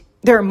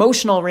their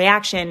emotional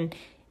reaction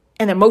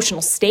and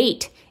emotional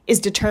state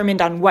is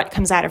determined on what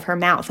comes out of her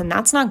mouth. And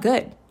that's not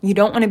good. You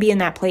don't want to be in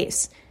that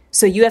place.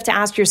 So you have to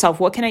ask yourself,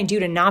 what can I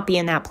do to not be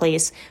in that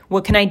place?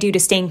 What can I do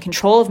to stay in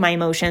control of my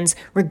emotions,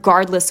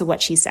 regardless of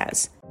what she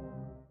says?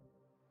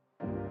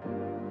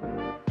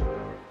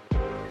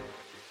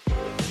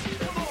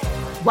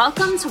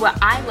 Welcome to What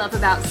I Love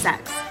About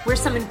Sex, where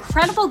some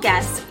incredible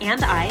guests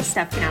and I,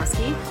 Steph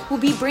Kanowski, will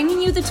be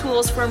bringing you the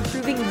tools for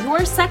improving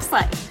your sex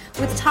life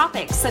with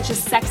topics such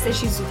as sex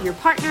issues with your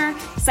partner,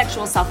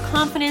 sexual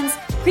self-confidence,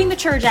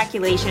 premature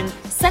ejaculation,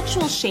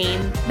 sexual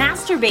shame,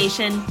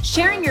 masturbation,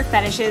 sharing your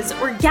fetishes,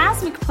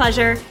 orgasmic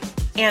pleasure,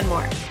 and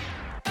more.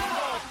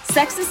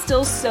 Sex is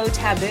still so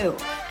taboo,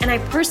 and I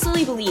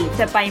personally believe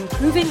that by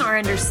improving our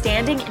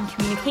understanding and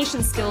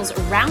communication skills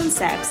around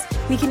sex,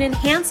 we can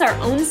enhance our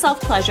own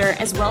self-pleasure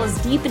as well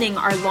as deepening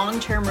our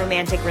long-term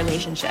romantic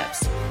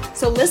relationships.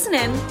 So listen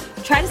in,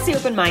 try to stay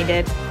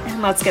open-minded,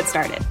 and let's get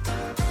started.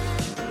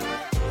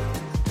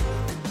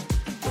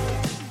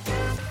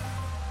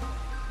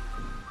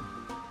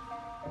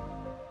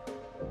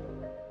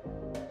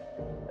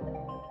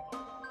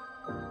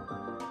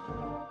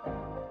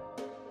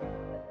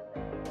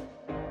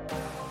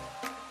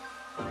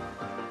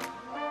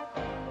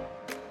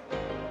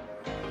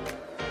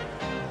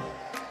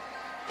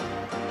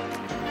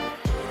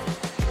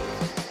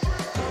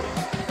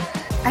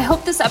 I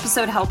hope this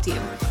episode helped you.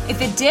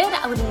 If it did,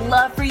 I would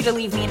love for you to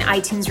leave me an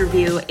iTunes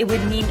review. It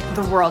would mean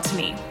the world to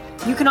me.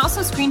 You can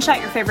also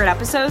screenshot your favorite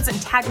episodes and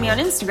tag me on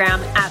Instagram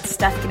at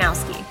Steph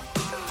Kanowski.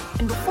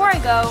 And before I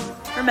go,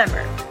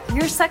 remember,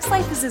 your sex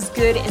life is as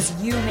good as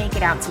you make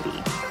it out to be.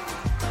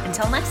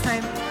 Until next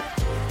time.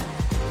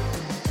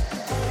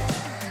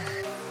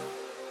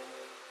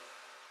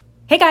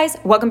 Hey guys,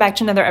 welcome back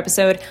to another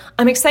episode.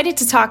 I'm excited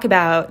to talk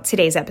about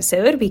today's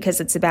episode because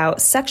it's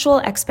about sexual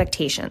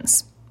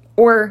expectations,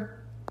 or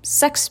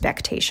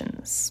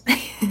sexpectations.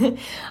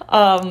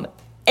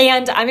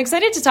 And I'm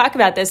excited to talk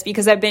about this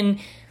because I've been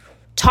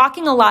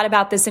talking a lot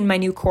about this in my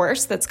new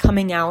course that's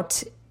coming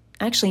out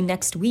actually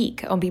next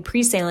week. I'll be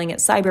pre-sailing at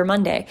Cyber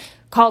Monday,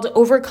 called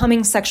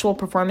Overcoming Sexual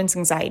Performance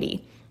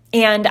Anxiety.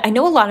 And I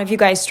know a lot of you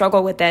guys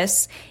struggle with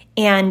this.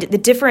 And one of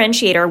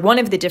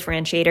the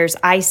differentiators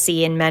I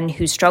see in men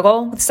who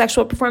struggle with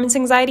sexual performance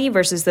anxiety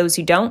versus those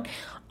who don't,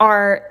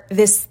 are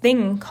this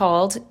thing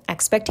called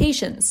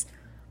expectations.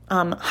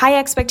 High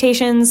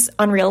expectations,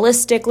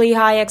 unrealistically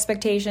high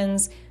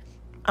expectations,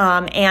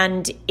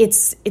 and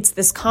it's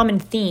this common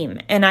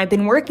theme. And I've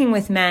been working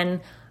with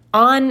men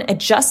on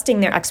adjusting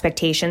their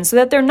expectations so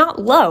that they're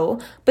not low,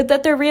 but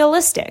that they're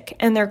realistic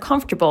and they're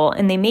comfortable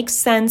and they make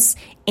sense,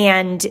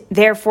 and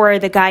therefore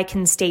the guy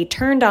can stay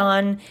turned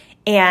on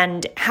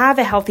and have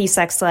a healthy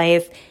sex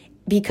life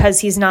because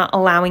he's not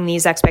allowing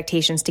these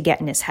expectations to get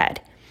in his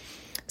head.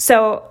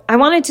 So I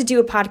wanted to do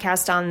a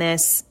podcast on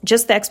this,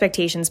 just the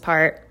expectations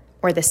part,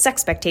 or the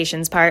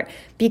sexpectations part,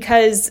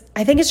 because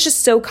I think it's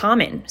just so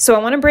common. So I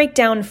want to break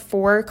down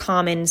 4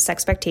 common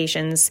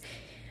sexpectations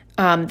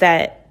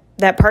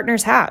that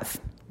partners have.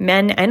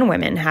 Men and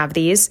women have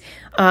these.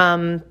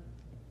 But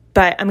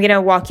I'm going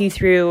to walk you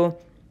through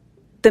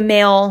the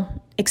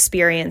male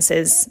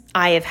experiences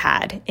I have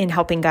had in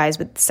helping guys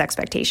with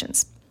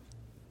sexpectations.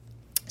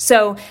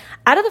 So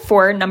out of the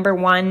 4, number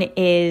 1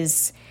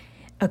 is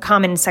a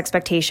common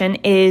sexpectation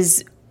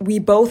is we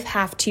both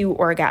have to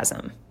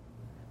orgasm.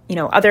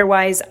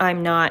 Otherwise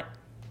I'm not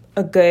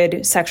a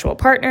good sexual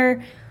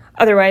partner.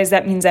 Otherwise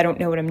that means I don't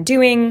know what I'm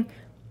doing.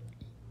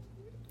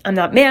 I'm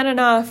not man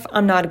enough.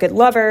 I'm not a good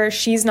lover.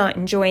 She's not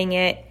enjoying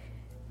it,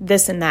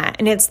 this and that.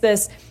 And it's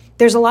this,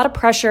 there's a lot of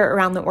pressure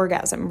around the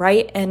orgasm,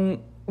 right?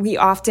 And we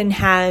often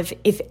have,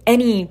 if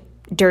any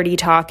dirty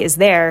talk is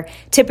there,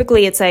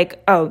 typically it's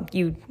like, oh,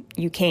 you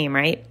came,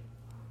 right?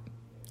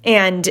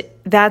 And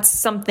that's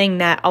something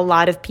that a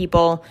lot of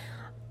people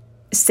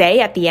say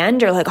at the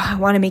end, or like, oh, I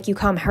want to make you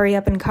come, hurry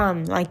up and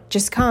come, like,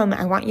 just come,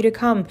 I want you to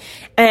come.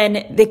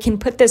 And they can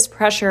put this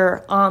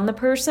pressure on the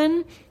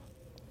person,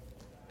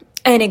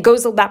 and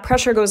that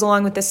pressure goes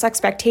along with this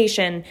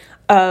expectation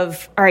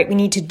of, all right, we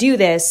need to do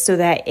this so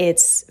that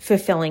it's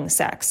fulfilling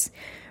sex,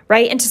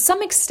 right? And to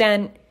some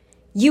extent,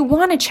 you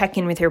want to check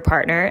in with your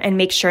partner and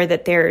make sure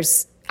that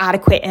there's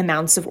adequate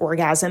amounts of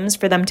orgasms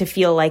for them to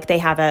feel like they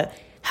have a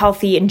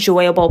healthy,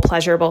 enjoyable,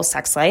 pleasurable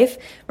sex life,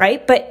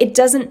 right? But it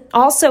doesn't,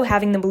 also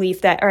having the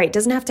belief that, all right, it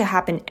doesn't have to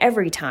happen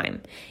every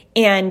time.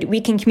 And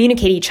we can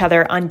communicate each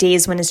other on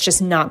days when it's just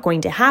not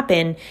going to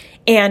happen.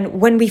 And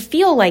when we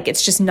feel like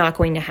it's just not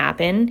going to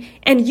happen,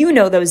 and you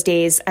know those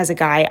days as a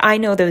guy, I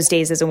know those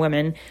days as a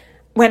woman,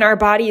 when our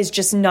body is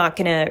just not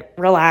going to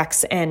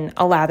relax and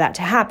allow that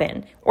to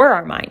happen, or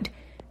our mind.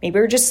 Maybe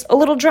we're just a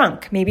little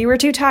drunk. Maybe we're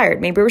too tired.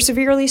 Maybe we're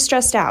severely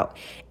stressed out.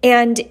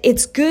 And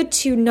it's good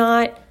to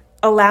not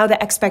allow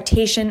the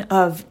expectation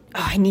of,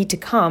 oh, I need to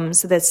come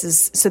so that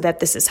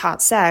this is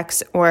hot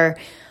sex, or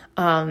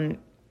I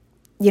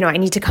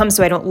need to come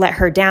so I don't let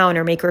her down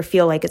or make her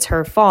feel like it's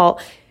her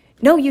fault.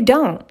 No, you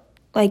don't.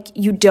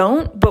 You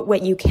don't, but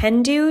what you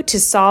can do to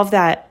solve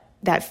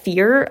that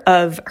fear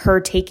of her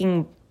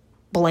taking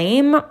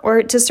blame,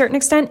 or to a certain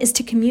extent, is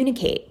to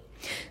communicate.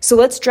 So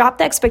let's drop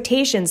the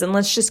expectations and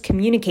let's just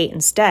communicate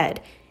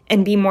instead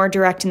and be more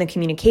direct in the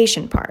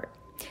communication part.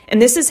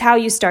 And this is how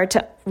you start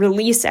to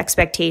release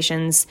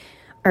expectations,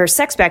 or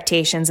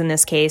sexpectations in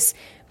this case,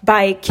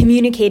 by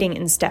communicating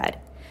instead.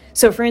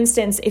 So for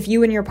instance, if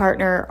you and your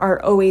partner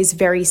are always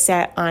very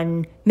set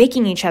on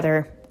making each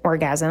other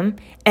orgasm,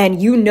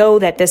 and you know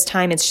that this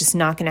time it's just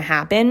not going to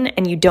happen,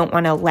 and you don't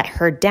want to let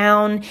her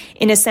down,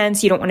 in a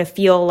sense, you don't want to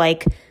feel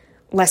like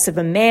less of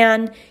a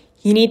man,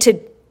 you need to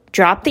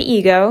drop the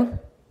ego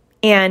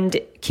and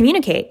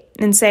communicate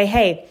and say,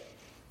 hey,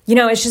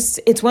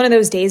 it's one of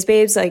those days,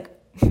 babes,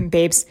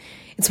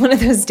 it's one of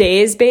those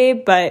days,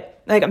 babe,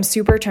 but like, I'm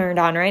super turned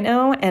on right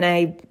now,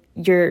 and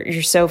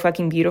you're so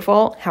fucking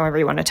beautiful, however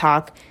you want to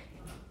talk,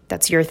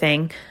 that's your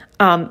thing.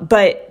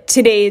 But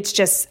today it's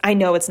just, I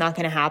know it's not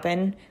going to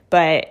happen,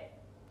 but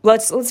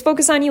let's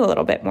focus on you a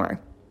little bit more.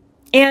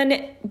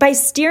 And by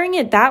steering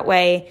it that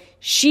way,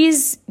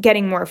 she's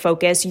getting more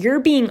focus. You're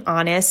being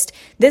honest.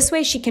 This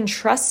way she can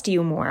trust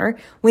you more.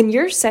 When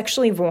you're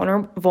sexually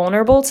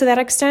vulnerable to that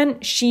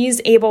extent, she's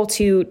able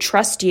to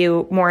trust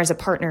you more as a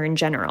partner in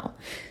general.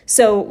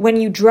 So when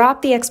you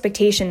drop the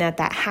expectation that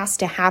has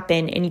to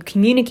happen and you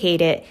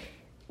communicate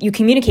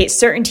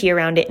certainty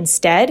around it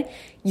instead,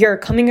 you're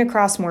coming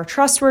across more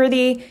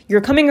trustworthy.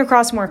 You're coming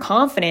across more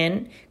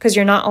confident because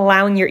you're not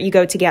allowing your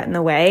ego to get in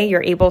the way.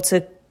 You're able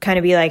to kind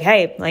of be like,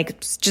 hey, like,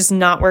 it's just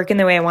not working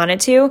the way I want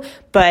it to,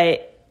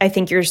 but I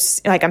think you're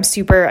like, I'm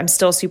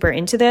still super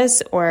into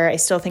this, or I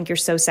still think you're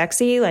so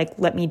sexy. Like,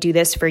 let me do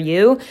this for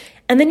you.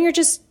 And then you're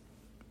just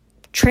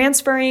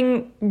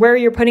transferring where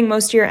you're putting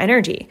most of your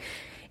energy.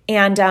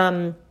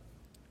 And,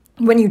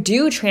 when you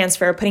do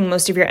transfer putting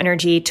most of your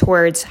energy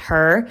towards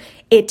her,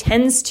 it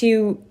tends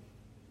to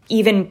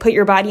even put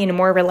your body in a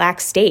more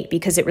relaxed state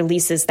because it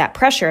releases that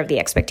pressure of the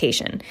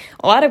expectation.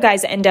 A lot of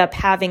guys end up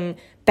having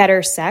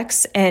better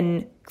sex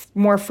and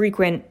more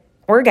frequent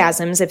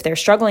orgasms if they're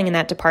struggling in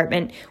that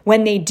department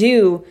when they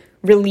do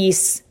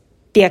release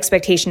the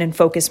expectation and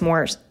focus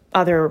more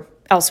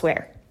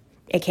elsewhere,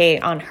 aka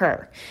on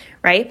her,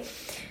 right?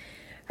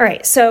 All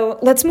right, so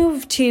let's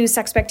move to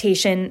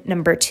sexpectation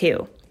number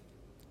 2.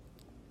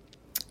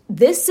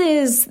 This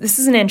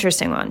is an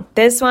interesting one.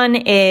 This one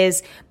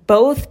is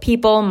both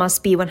people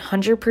must be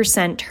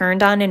 100%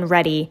 turned on and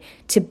ready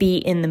to be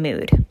in the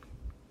mood.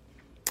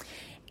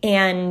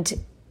 And,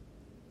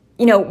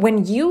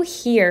 when you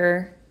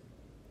hear,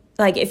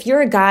 like, if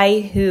you're a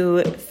guy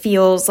who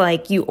feels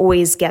like you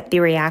always get the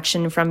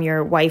reaction from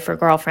your wife or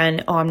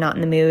girlfriend, oh, I'm not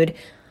in the mood.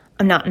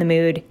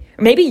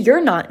 Or maybe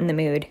you're not in the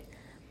mood,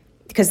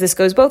 because this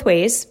goes both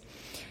ways.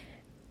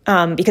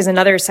 Because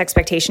another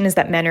sexpectation is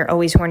that men are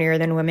always hornier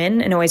than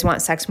women and always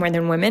want sex more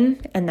than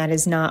women, and that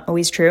is not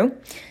always true.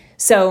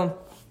 So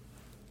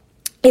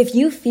if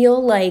you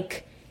feel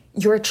like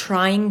you're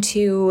trying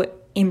to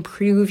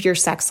improve your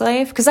sex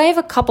life, because I have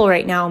a couple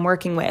right now I'm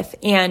working with,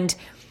 and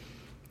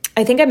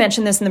I think I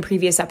mentioned this in the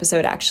previous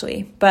episode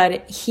actually,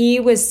 but he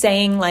was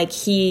saying like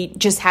he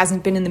just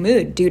hasn't been in the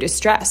mood due to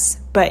stress,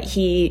 but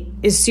he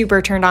is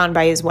super turned on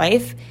by his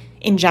wife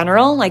in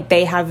general. Like,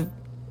 they have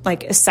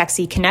like a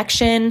sexy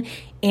connection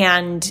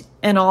and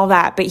all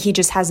that, but he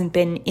just hasn't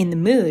been in the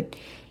mood.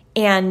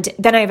 And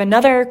then I have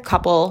another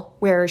couple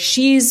where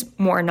she's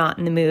more not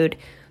in the mood,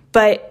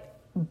 but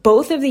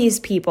both of these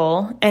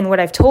people, and what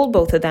I've told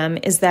both of them,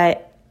 is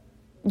that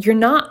you're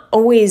not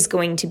always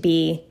going to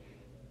be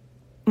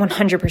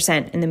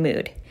 100% in the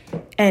mood.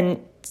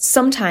 And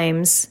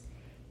sometimes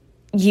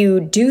you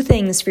do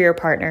things for your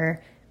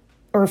partner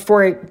or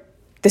for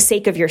the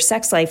sake of your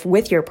sex life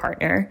with your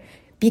partner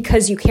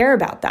because you care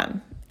about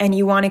them. And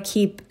you want to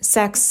keep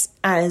sex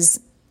as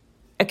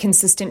a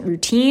consistent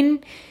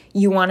routine.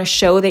 You want to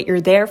show that you're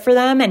there for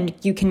them and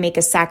you can make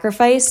a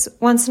sacrifice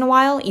once in a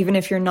while, even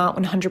if you're not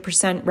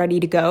 100%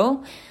 ready to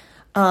go.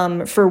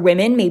 For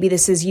women, maybe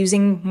this is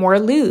using more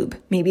lube.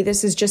 Maybe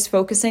this is just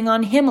focusing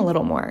on him a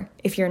little more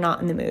if you're not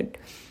in the mood.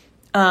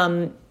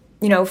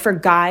 For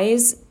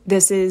guys,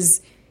 this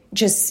is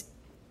just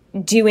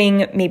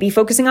maybe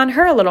focusing on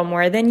her a little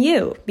more than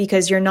you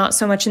because you're not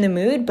so much in the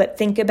mood, but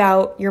think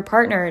about your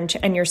partner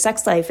and your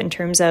sex life in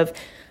terms of,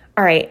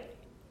 all right,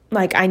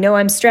 like, I know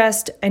I'm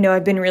stressed. I know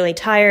I've been really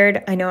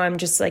tired. I know I'm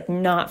just like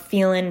not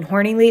feeling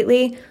horny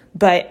lately,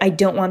 but I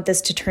don't want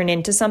this to turn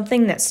into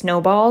something that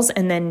snowballs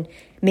and then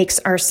makes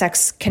our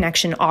sex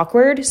connection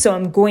awkward. So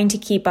I'm going to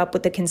keep up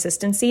with the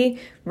consistency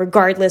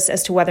regardless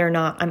as to whether or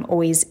not I'm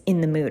always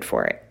in the mood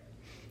for it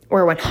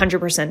or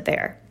 100%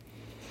 there.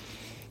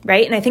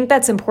 Right? And I think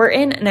that's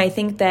important. And I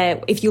think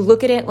that if you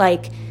look at it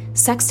like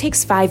sex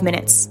takes 5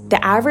 minutes,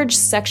 the average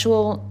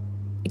sexual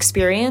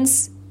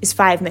experience is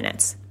 5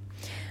 minutes.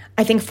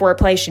 I think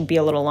foreplay should be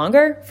a little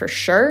longer for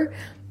sure,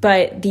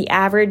 but the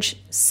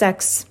average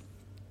sex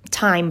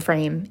time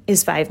frame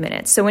is 5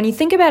 minutes. So when you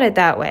think about it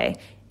that way,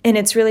 and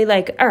it's really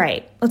like, all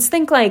right, let's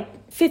think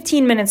like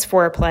 15 minutes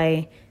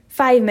foreplay,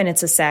 5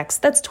 minutes of sex,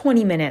 that's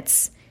 20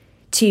 minutes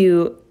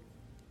to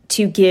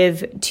to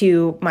give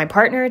to my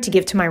partner, to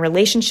give to my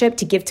relationship,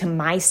 to give to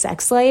my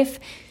sex life,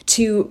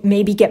 to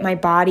maybe get my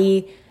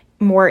body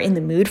more in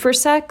the mood for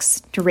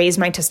sex, to raise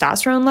my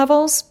testosterone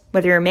levels.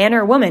 Whether you're a man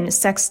or a woman,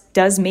 sex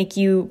does make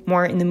you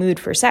more in the mood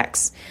for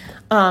sex.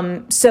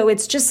 So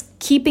it's just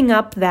keeping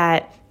up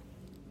that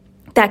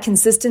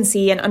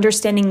consistency and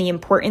understanding the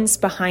importance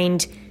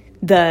behind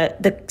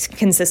the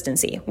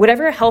consistency,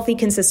 whatever a healthy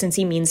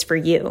consistency means for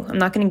you. I'm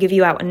not going to give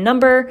you out a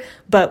number,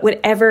 but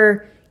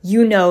whatever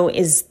you know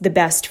is the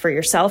best for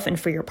yourself and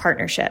for your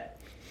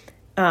partnership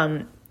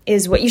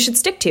is what you should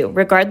stick to,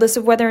 regardless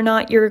of whether or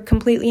not you're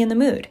completely in the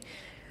mood,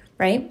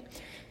 right?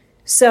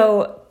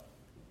 So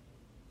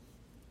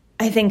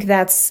I think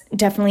that's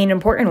definitely an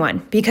important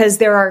one, because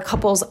there are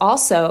couples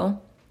also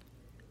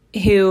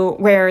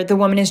where the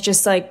woman is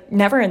just like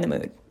never in the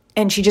mood.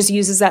 And she just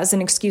uses that as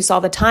an excuse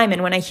all the time.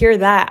 And when I hear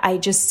that, I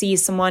just see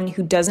someone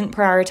who doesn't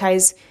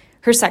prioritize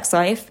her sex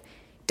life,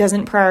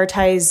 doesn't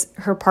prioritize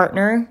her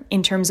partner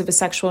in terms of a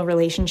sexual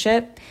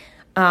relationship,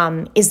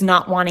 is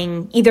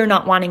either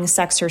not wanting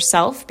sex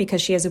herself because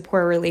she has a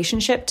poor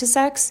relationship to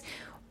sex,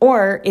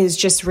 or is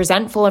just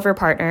resentful of her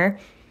partner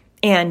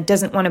and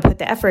doesn't want to put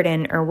the effort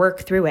in or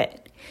work through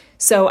it.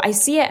 So I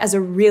see it as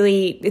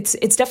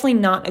it's definitely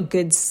not a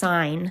good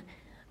sign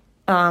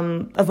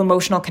of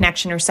emotional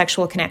connection or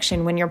sexual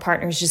connection when your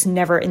partner is just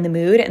never in the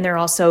mood, and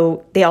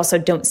they also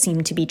don't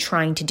seem to be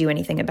trying to do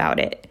anything about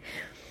it.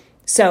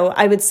 So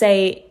I would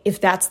say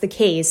if that's the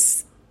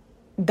case,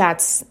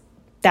 that's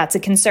a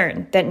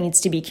concern that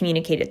needs to be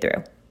communicated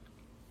through.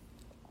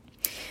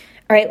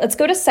 All right, let's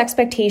go to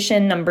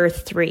sexpectation number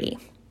 3.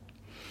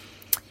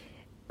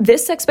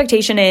 This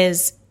expectation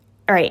is,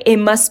 all right, it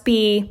must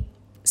be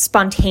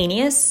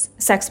spontaneous.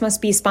 Sex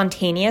must be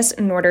spontaneous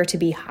in order to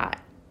be hot.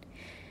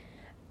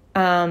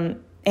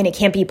 And it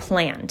can't be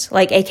planned.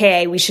 Like,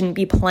 AKA, we shouldn't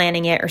be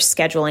planning it or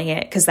scheduling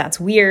it because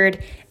that's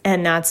weird.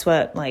 And that's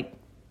what like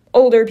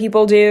older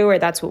people do, or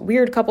that's what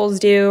weird couples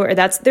do, or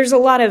there's a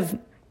lot of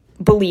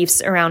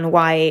beliefs around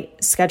why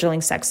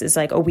scheduling sex is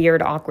like a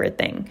weird, awkward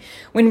thing.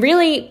 When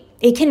really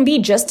it can be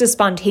just as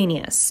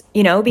spontaneous,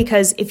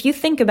 because if you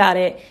think about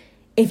it,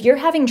 if you're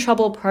having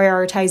trouble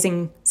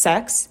prioritizing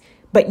sex,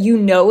 but you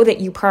know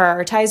that you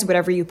prioritize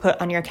whatever you put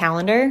on your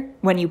calendar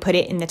when you put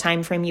it in the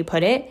time frame you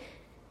put it,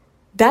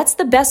 that's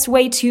the best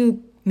way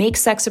to make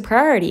sex a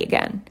priority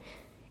again.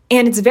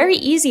 And it's very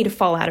easy to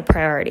fall out of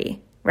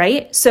priority,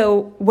 right?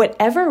 So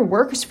whatever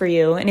works for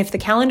you, and if the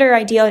calendar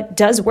idea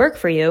does work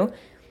for you,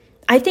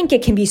 I think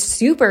it can be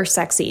super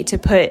sexy to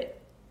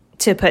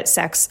put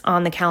sex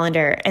on the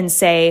calendar and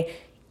say,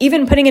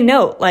 even putting a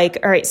note like,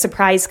 all right,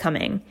 surprise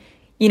coming.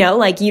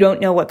 Like you don't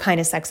know what kind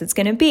of sex it's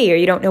going to be, or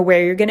you don't know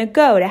where you're going to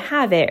go to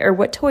have it, or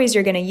what toys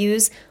you're going to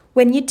use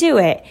when you do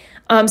it.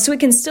 So it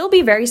can still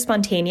be very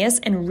spontaneous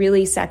and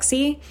really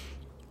sexy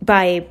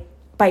by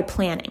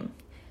planning.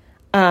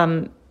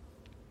 And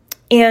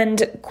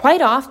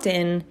quite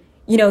often,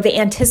 the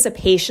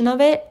anticipation of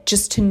it,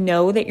 just to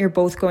know that you're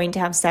both going to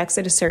have sex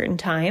at a certain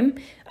time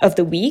of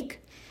the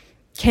week,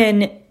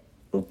 can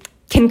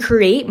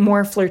create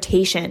more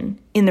flirtation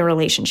in the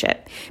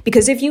relationship.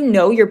 Because if you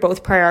know you're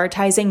both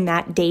prioritizing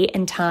that date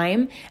and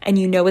time, and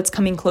you know it's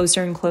coming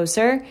closer and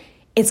closer,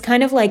 it's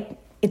kind of like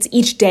it's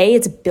each day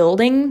it's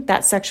building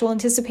that sexual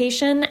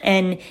anticipation,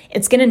 and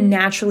it's going to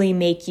naturally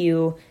make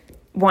you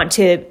want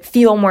to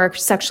feel more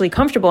sexually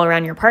comfortable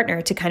around your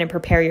partner to kind of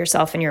prepare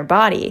yourself and your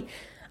body.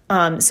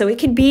 So it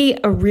can be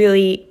a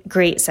really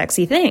great,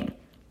 sexy thing.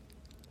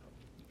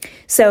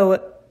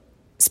 So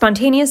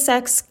spontaneous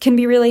sex can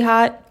be really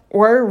hot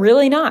or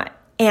really not.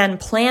 And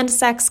planned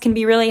sex can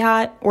be really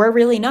hot or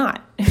really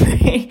not.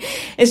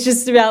 It's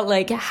just about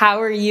like, how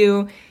are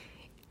you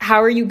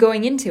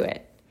going into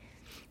it?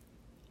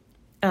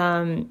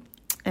 All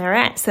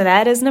right. So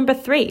that is number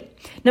 3.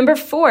 Number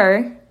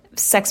 4,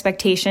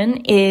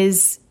 sexpectation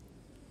is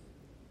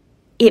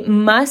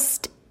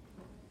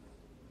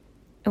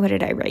what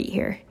did I write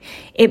here?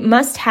 It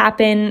must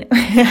happen.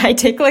 I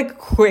take like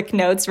quick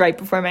notes right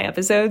before my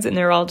episodes, and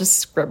they're all just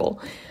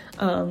scribble.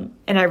 And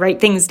I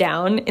write things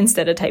down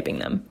instead of typing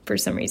them for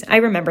some reason. I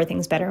remember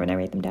things better when I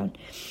write them down.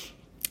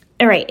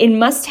 All right. It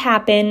must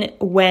happen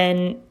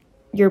when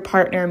your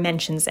partner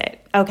mentions it.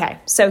 Okay.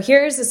 So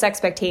here's this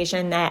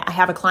expectation that I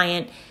have a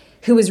client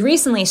who was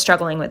recently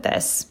struggling with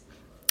this.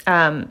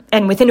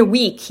 And within a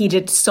week, he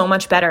did so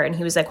much better. And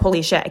he was like,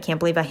 holy shit, I can't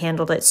believe I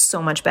handled it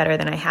so much better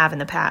than I have in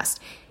the past.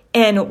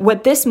 And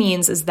what this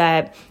means is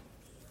that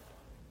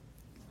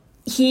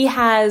he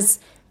has,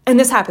 and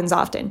this happens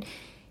often,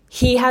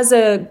 he has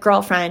a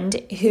girlfriend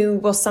who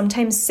will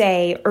sometimes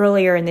say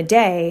earlier in the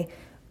day,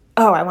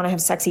 oh, I want to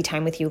have sexy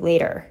time with you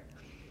later.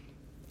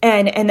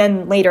 And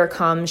then later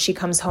she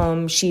comes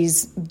home,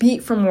 she's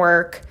beat from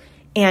work,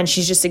 and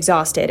she's just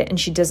exhausted, and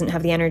she doesn't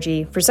have the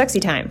energy for sexy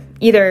time.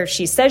 Either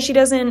she says she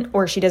doesn't,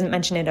 or she doesn't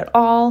mention it at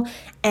all.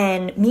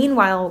 And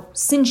meanwhile,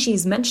 since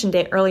she's mentioned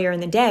it earlier in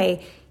the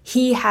day,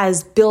 he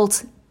has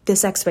built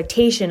this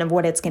expectation of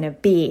what it's going to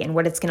be and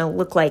what it's going to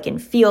look like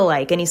and feel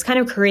like. And he's kind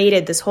of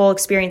created this whole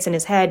experience in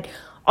his head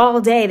all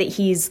day that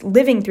he's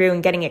living through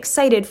and getting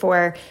excited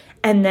for.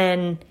 and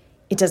then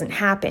it doesn't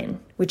happen,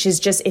 which is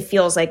just, it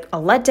feels like a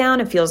letdown.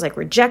 It feels like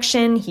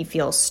rejection. He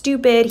feels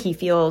stupid. He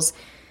feels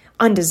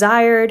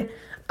undesired.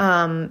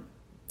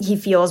 He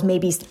feels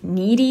maybe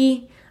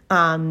needy.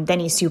 Then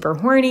he's super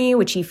horny,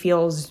 which he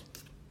feels,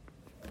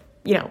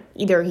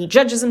 either he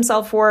judges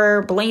himself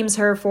for, blames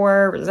her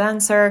for,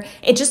 resents her.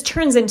 It just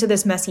turns into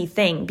this messy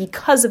thing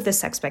because of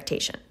this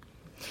expectation,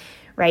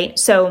 right?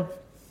 So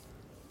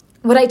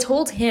what I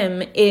told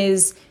him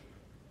is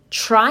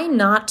try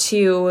not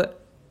to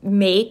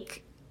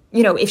make,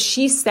 if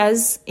she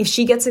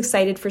gets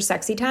excited for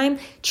sexy time,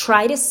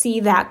 try to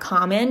see that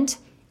comment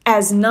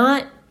as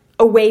not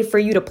a way for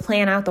you to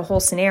plan out the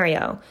whole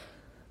scenario,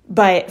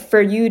 but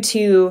for you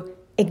to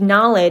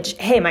acknowledge,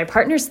 hey, my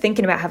partner's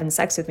thinking about having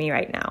sex with me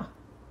right now.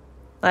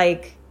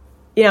 Like,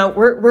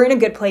 we're in a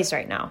good place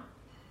right now.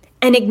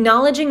 And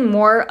acknowledging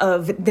more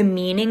of the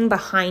meaning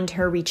behind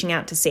her reaching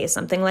out to say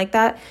something like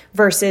that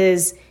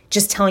versus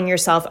just telling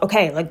yourself,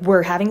 okay, like,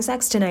 we're having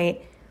sex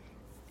tonight.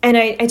 And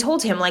I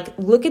told him, like,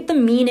 look at the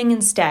meaning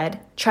instead.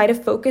 Try to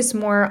focus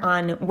more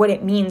on what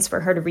it means for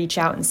her to reach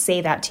out and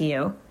say that to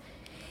you.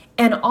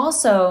 And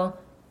also,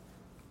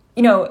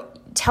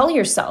 tell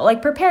yourself,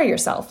 like, prepare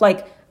yourself.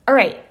 Like, all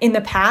right, in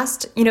the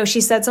past,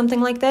 she said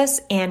something like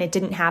this and it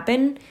didn't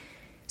happen.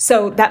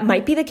 So that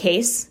might be the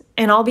case,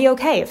 and I'll be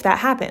okay if that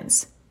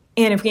happens.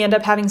 And if we end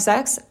up having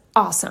sex,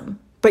 awesome.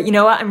 But you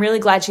know what? I'm really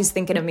glad she's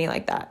thinking of me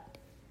like that.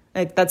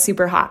 Like, that's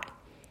super hot.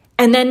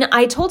 And then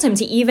I told him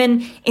to,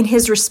 even in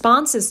his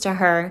responses to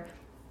her,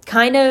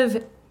 kind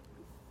of,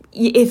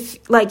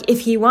 if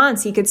he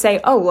wants, he could say,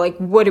 oh, like,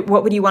 what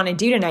would you want to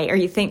do tonight? Are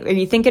you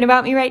thinking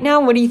about me right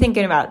now? What are you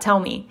thinking about? Tell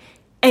me.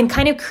 And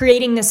kind of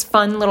creating this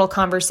fun little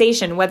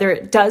conversation, whether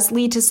it does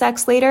lead to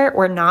sex later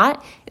or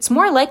not, it's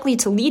more likely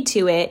to lead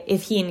to it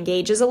if he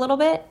engages a little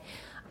bit.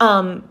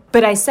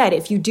 But I said,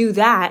 if you do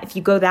that, if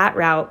you go that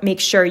route, make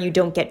sure you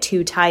don't get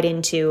too tied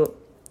into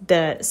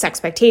the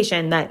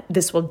sexpectation that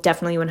this will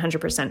definitely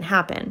 100%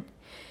 happen.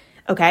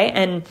 Okay.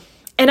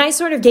 And I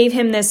sort of gave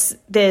him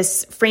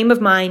this frame of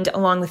mind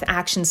along with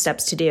action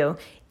steps to do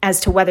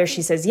as to whether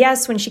she says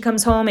yes when she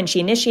comes home and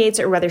she initiates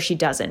or whether she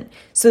doesn't.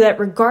 So that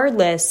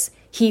regardless,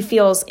 he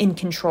feels in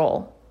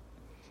control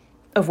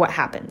of what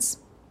happens.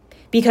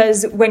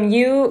 Because when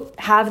you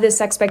have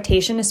this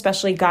expectation,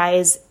 especially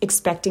guys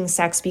expecting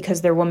sex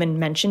because their woman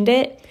mentioned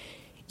it,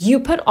 you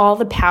put all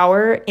the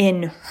power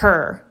in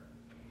her.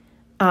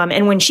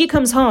 And when she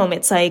comes home,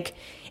 it's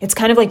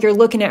kind of like you're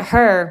looking at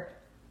her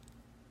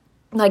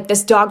like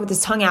this dog with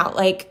his tongue out,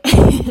 like,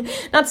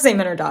 not to say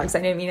men are dogs,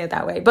 I didn't mean it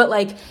that way, but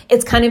like,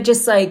 it's kind of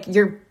just like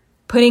you're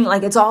putting,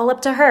 like, it's all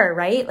up to her,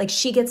 right? Like,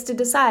 she gets to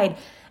decide.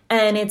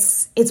 And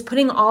it's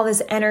putting all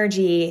this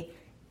energy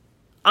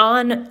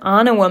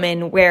on a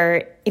woman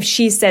where if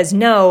she says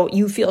no,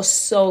 you feel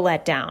so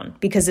let down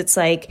because it's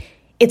like,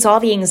 it's all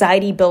the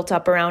anxiety built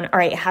up around, all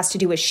right, it has to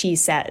do what she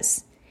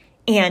says.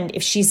 And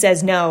if she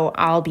says no,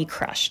 I'll be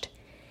crushed.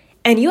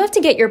 And you have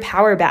to get your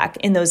power back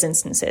in those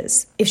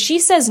instances. If she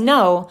says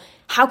no,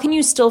 how can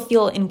you still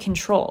feel in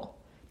control?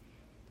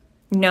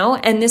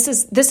 And this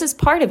is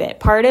part of it.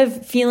 Part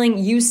of feeling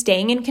you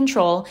staying in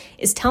control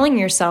is telling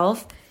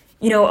yourself,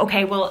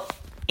 okay, well,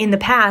 in the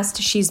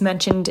past, she's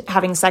mentioned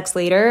having sex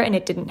later and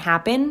it didn't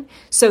happen.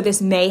 So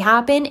this may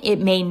happen, it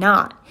may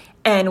not.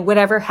 And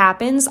whatever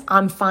happens,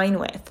 I'm fine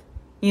with,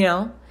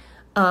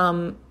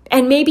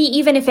 and maybe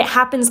even if it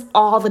happens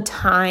all the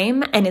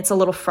time and it's a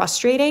little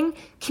frustrating,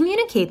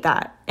 communicate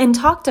that and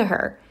talk to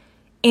her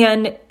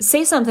and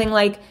say something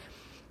like,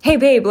 hey,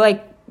 babe,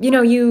 like,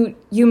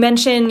 you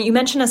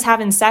mention us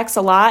having sex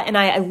a lot. And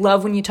I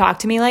love when you talk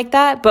to me like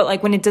that. But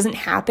like when it doesn't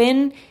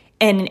happen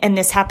and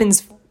this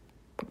happens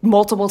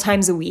multiple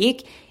times a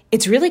week,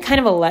 it's really kind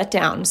of a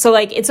letdown. So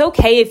like, it's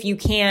okay if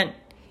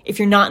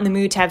you're not in the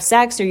mood to have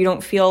sex or you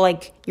don't feel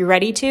like you're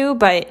ready to,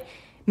 but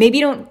maybe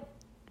you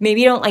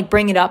don't like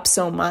bring it up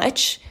so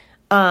much.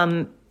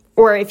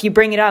 Or if you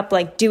bring it up,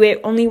 like do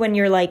it only when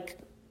you're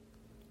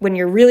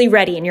really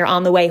ready and you're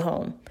on the way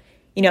home,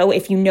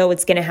 if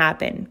it's going to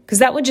happen, because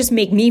that would just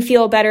make me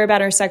feel better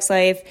about our sex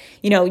life.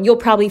 You'll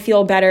probably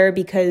feel better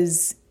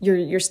because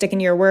you're sticking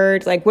to your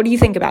word. Like, what do you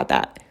think about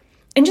that?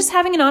 And just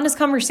having an honest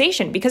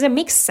conversation, because it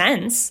makes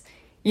sense.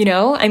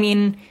 I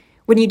mean,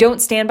 when you don't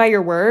stand by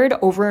your word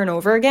over and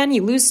over again,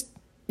 you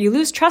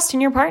lose trust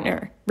in your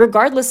partner,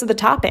 regardless of the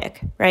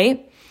topic,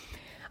 right?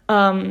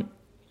 And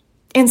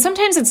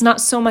sometimes it's not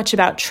so much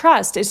about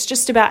trust. It's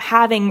just about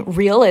having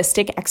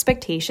realistic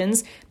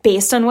expectations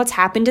based on what's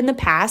happened in the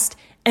past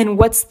and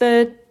what's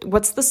the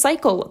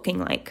cycle looking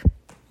like.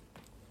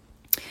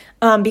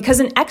 Because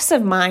an ex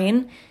of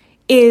mine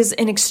is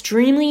an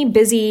extremely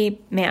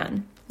busy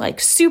man, like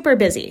super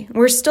busy.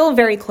 We're still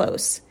very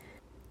close.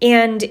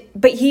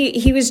 But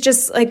he was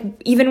just like,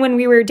 even when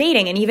we were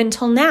dating and even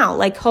till now,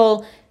 like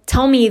he'll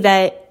tell me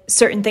that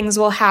certain things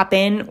will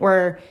happen,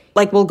 or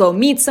like we'll go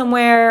meet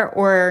somewhere,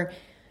 or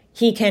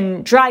he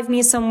can drive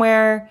me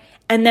somewhere,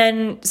 and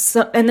then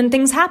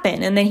things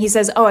happen. And then he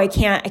says, oh, I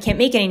can't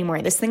make it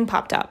anymore. This thing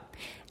popped up.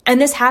 And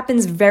this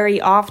happens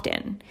very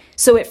often.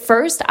 So at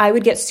first I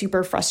would get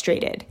super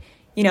frustrated.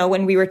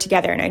 when we were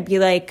together, and I'd be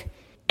like,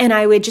 and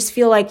I would just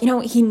feel like,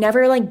 he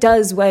never like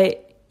does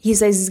what he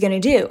says he's going to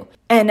do.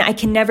 And I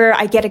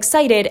get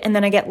excited and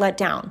then I get let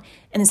down.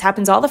 And this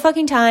happens all the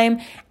fucking time.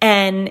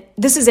 And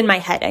this is in my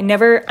head. I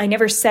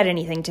never said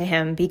anything to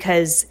him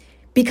because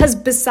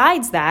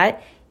besides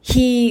that,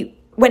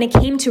 when it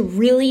came to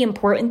really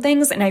important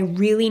things and I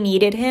really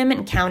needed him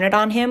and counted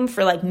on him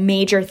for like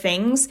major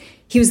things,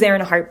 he was there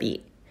in a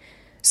heartbeat.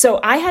 So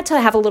I had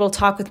to have a little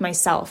talk with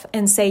myself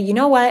and say, you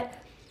know what?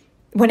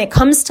 When it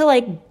comes to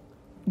like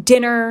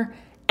dinner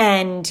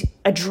and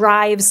a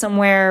drive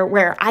somewhere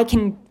where I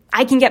can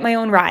get my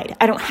own ride,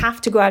 I don't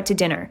have to go out to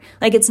dinner.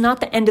 Like, it's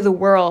not the end of the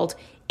world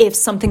if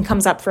something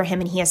comes up for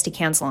him and he has to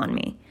cancel on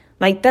me.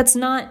 Like, that's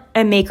not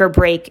a make or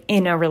break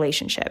in a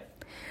relationship.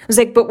 I was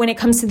like, but when it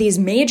comes to these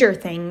major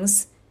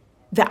things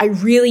that I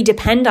really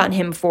depend on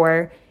him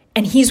for,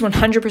 and he's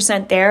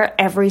 100% there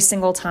every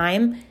single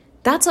time,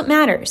 that's what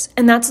matters.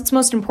 And that's what's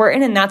most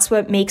important. And that's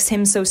what makes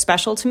him so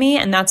special to me.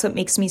 And that's what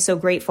makes me so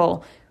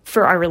grateful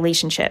for our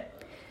relationship.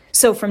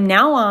 So from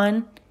now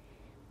on,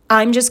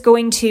 I'm just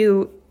going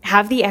to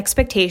have the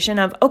expectation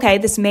of, okay,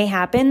 this may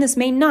happen, this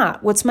may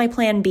not. What's my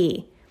plan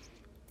B?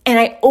 And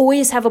I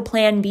always have a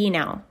plan B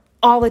now,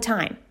 all the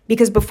time.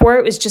 Because before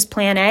it was just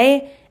plan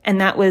A, and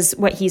that was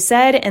what he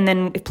said. And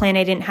then if plan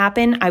A didn't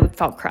happen, I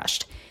felt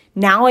crushed.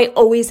 Now I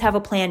always have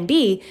a plan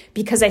B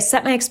because I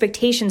set my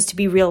expectations to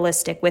be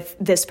realistic with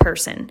this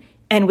person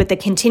and with the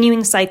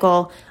continuing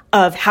cycle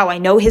of how I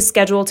know his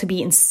schedule to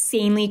be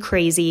insanely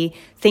crazy.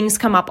 Things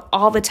come up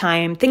all the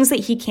time, things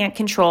that he can't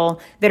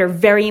control that are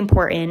very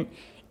important.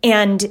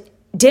 And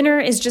dinner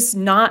is just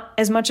not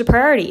as much a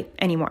priority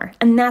anymore.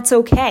 And that's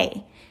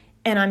okay.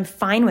 And I'm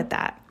fine with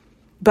that.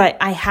 But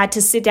I had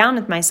to sit down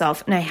with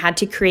myself and I had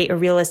to create a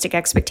realistic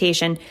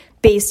expectation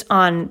based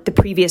on the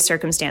previous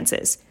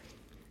circumstances.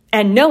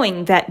 And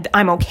knowing that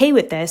I'm okay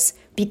with this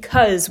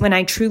because when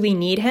I truly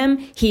need him,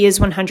 he is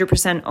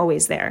 100%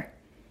 always there.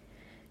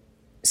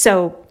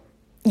 So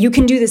you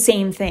can do the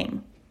same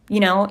thing.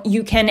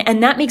 You can,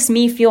 and that makes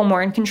me feel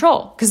more in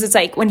control because it's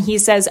like when he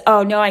says,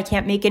 oh no, I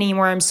can't make it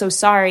anymore, I'm so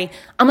sorry.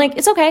 I'm like,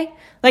 it's okay.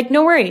 Like,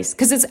 no worries.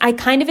 Because I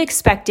kind of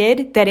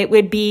expected that it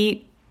would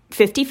be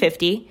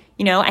 50-50.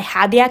 I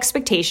had the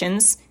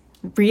expectations,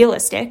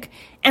 realistic,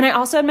 and I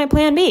also had my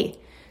plan B.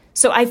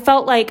 So I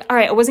felt like, all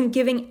right, I wasn't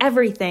giving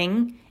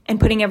everything and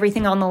putting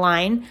everything on the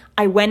line.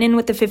 I went in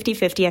with the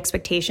 50-50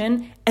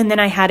 expectation, and then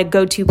I had a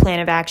go-to plan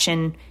of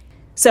action.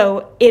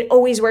 So it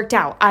always worked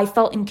out. I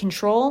felt in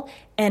control,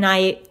 and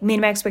I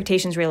made my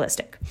expectations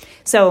realistic.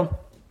 So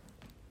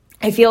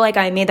I feel like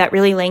I made that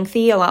really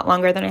lengthy, a lot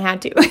longer than I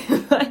had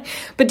to.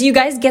 But do you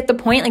guys get the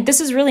point? Like,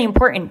 this is really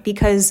important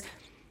because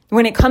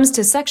when it comes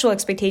to sexual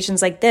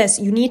expectations like this,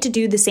 you need to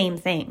do the same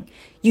thing.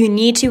 You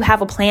need to have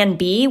a plan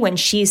B when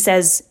she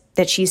says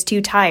that she's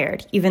too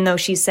tired, even though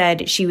she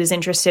said she was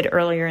interested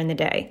earlier in the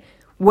day.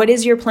 What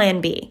is your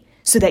plan B?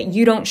 So that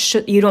you don't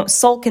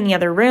sulk in the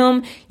other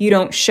room, you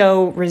don't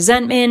show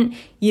resentment,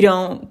 you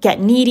don't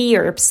get needy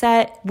or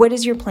upset. What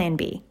is your plan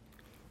B?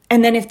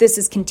 And then if this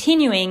is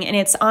continuing and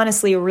it's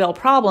honestly a real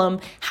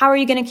problem, how are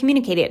you going to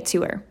communicate it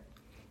to her?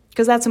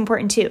 Because that's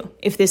important too.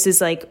 If this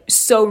is like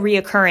so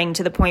reoccurring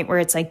to the point where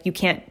it's like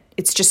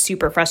it's just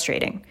super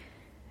frustrating.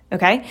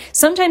 Okay?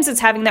 Sometimes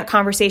it's having that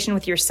conversation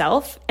with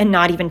yourself and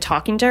not even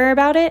talking to her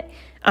about it.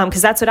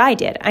 Because that's what I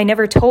did. I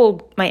never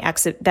told my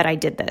ex that I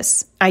did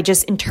this. I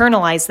just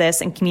internalized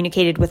this and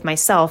communicated with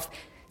myself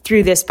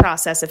through this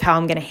process of how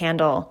I'm going to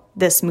handle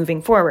this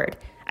moving forward.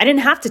 I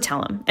didn't have to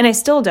tell him, and I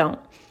still don't.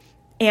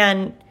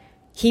 And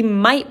he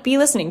might be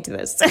listening to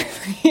this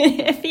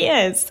if he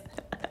is.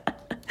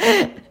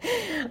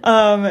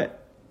 But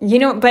you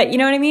know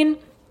what I mean?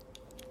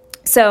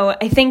 So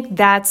I think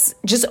that's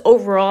just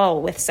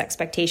overall with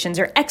expectations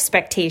or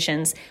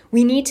expectations,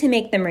 we need to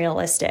make them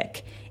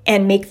realistic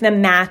and make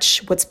them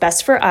match what's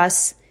best for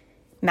us,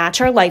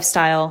 match our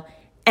lifestyle.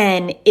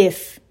 And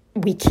if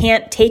we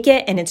can't take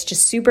it and it's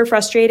just super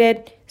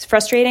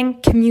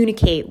frustrating,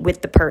 communicate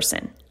with the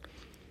person.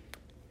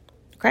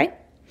 Okay?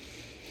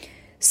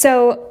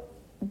 So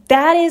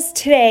that is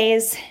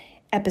today's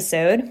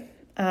episode.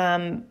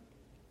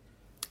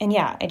 And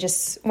yeah, I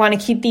just want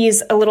to keep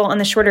these a little on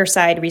the shorter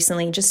side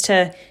recently, just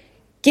to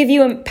give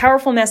you a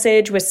powerful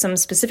message with some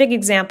specific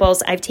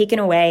examples I've taken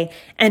away.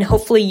 And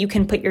hopefully you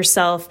can put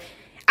yourself,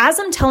 as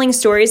I'm telling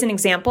stories and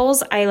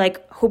examples, I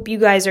hope you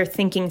guys are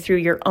thinking through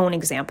your own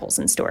examples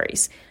and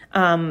stories.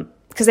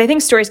 Because I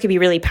think stories can be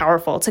really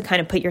powerful to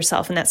kind of put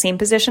yourself in that same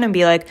position and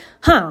be like,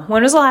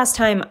 when was the last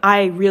time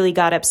I really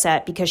got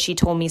upset because she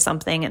told me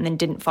something and then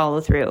didn't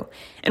follow through?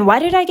 And why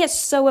did I get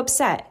so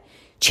upset?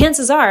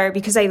 Chances are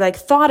because I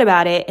thought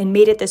about it and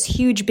made it this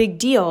huge big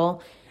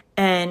deal,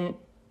 and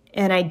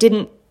I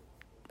didn't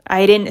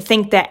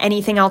think that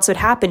anything else would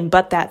happen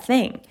but that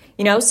thing.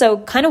 So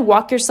kind of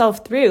walk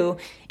yourself through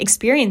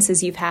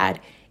experiences you've had,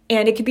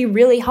 and it could be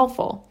really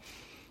helpful,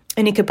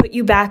 and it could put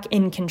you back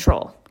in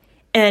control.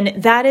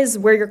 And that is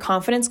where your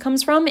confidence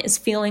comes from, is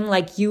feeling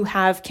like you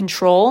have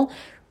control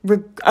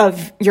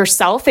of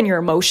yourself and your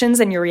emotions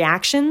and your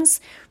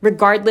reactions,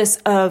 regardless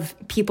of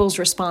people's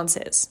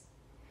responses.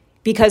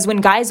 Because when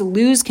guys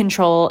lose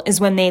control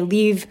is when they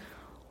leave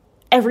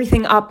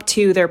everything up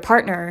to their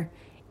partner,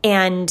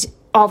 and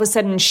all of a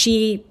sudden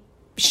she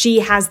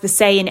has the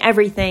say in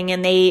everything,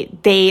 and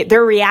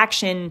their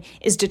reaction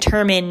is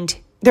determined,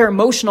 their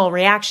emotional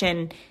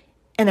reaction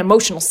and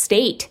emotional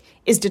state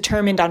is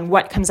determined on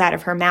what comes out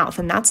of her mouth.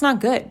 And that's not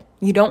good.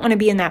 You don't want to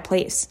be in that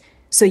place.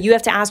 So you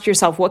have to ask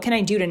yourself, what can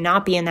I do to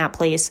not be in that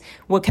place?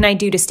 What can I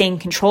do to stay in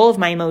control of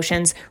my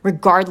emotions,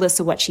 regardless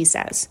of what she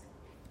says?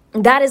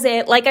 That is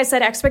it. Like I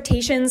said,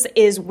 expectations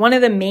is one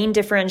of the main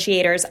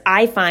differentiators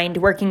I find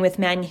working with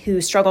men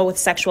who struggle with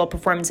sexual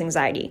performance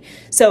anxiety.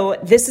 So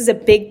this is a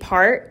big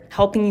part.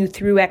 Helping you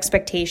through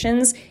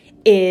expectations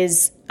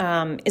is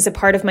a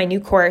part of my new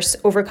course,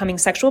 Overcoming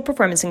Sexual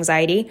Performance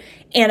Anxiety.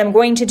 And I'm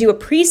going to do a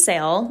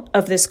pre-sale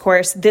of this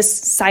course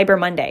this Cyber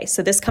Monday.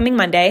 So this coming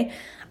Monday,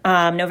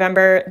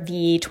 November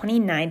the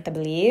 29th, I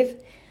believe.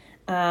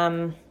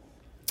 And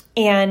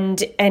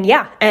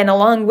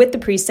along with the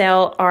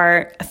pre-sale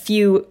are a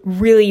few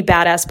really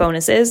badass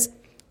bonuses,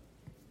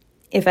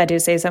 if I do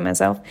say so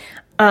myself,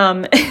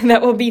 that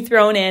will be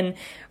thrown in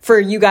for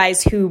you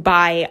guys who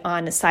buy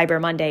on Cyber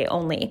Monday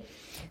only.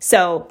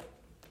 So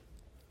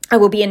I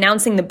will be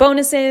announcing the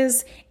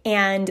bonuses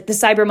and the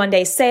Cyber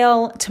Monday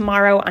sale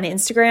tomorrow on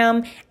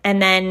Instagram,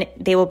 and then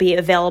they will be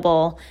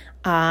available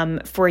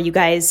for you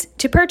guys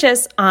to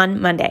purchase on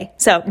Monday.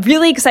 So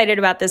really excited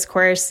about this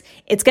course.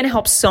 It's going to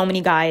help so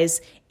many guys.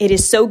 It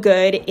is so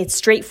good. It's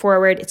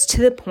straightforward. It's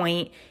to the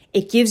point.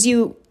 It gives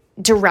you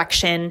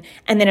direction.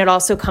 And then it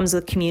also comes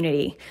with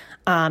community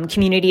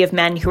of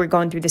men who are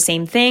going through the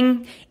same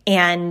thing,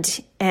 and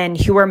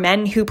who are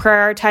men who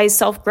prioritize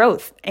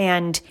self-growth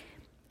and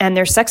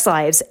their sex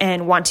lives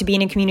and want to be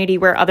in a community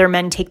where other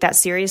men take that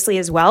seriously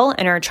as well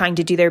and are trying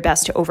to do their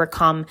best to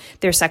overcome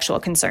their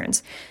sexual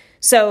concerns.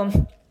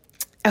 So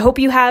I hope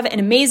you have an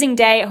amazing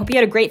day. I hope you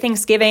had a great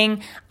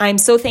Thanksgiving. I'm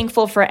so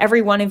thankful for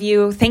every one of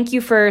you. Thank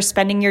you for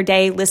spending your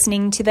day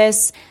listening to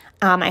this.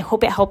 I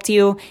hope it helped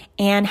you,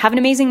 and have an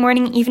amazing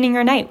morning, evening,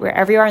 or night,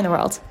 wherever you are in the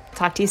world.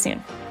 Talk to you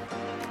soon.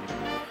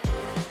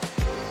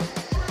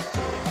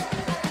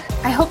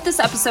 I hope this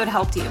episode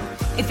helped you.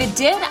 If it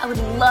did, I would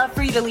love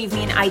for you to leave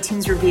me an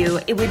iTunes review.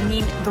 It would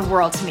mean the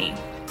world to me.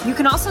 You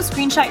can also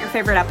screenshot your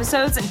favorite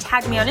episodes and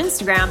tag me on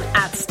Instagram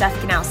at Steph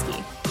Ganowski.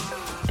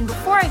 And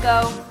before I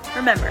go,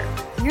 remember,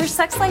 your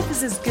sex life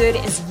is as good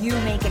as you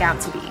make it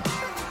out to be.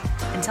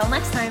 Until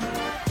next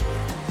time.